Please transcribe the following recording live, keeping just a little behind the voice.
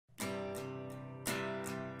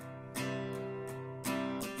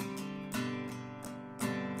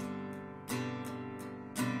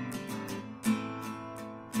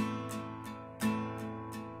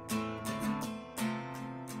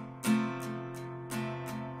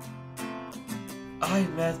I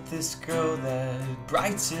met this girl that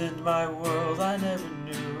brightened my world. I never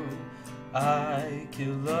knew I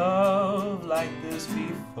could love like this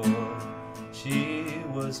before. She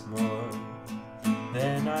was more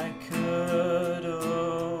than I could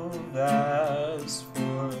have asked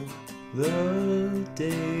for. The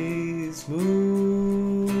days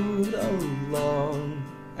moved along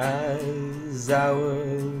as our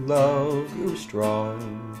love grew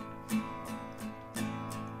strong.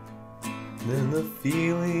 Then the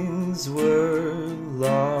feelings were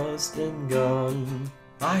lost and gone.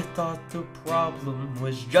 I thought the problem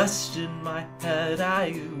was just in my head.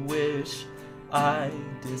 I wish I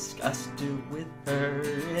discussed it with her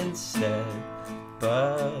instead.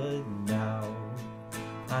 But now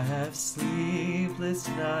I have sleepless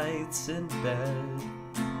nights in bed.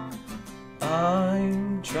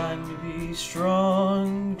 I'm trying to be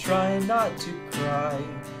strong, trying not to cry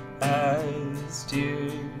as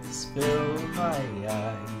tears fill my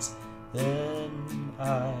eyes. Then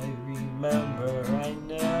I remember I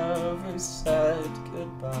never said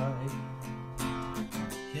goodbye.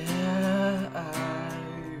 Yeah, I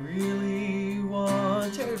really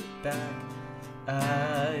want her back.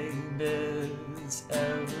 I miss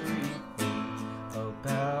everything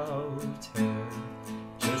about her,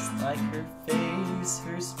 just like her face,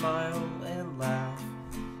 her smile and laugh.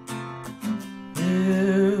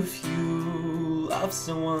 If you love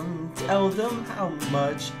someone, tell them how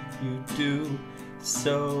much you do,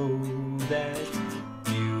 so that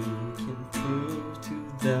you can prove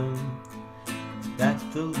to them that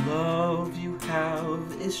the love you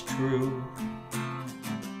have is true.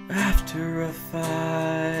 After a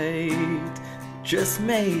fight, just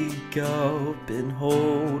make up and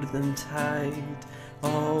hold them tight.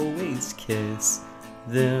 Always kiss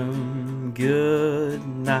them good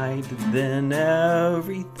night, then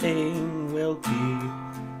everything will be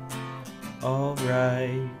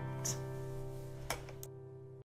alright.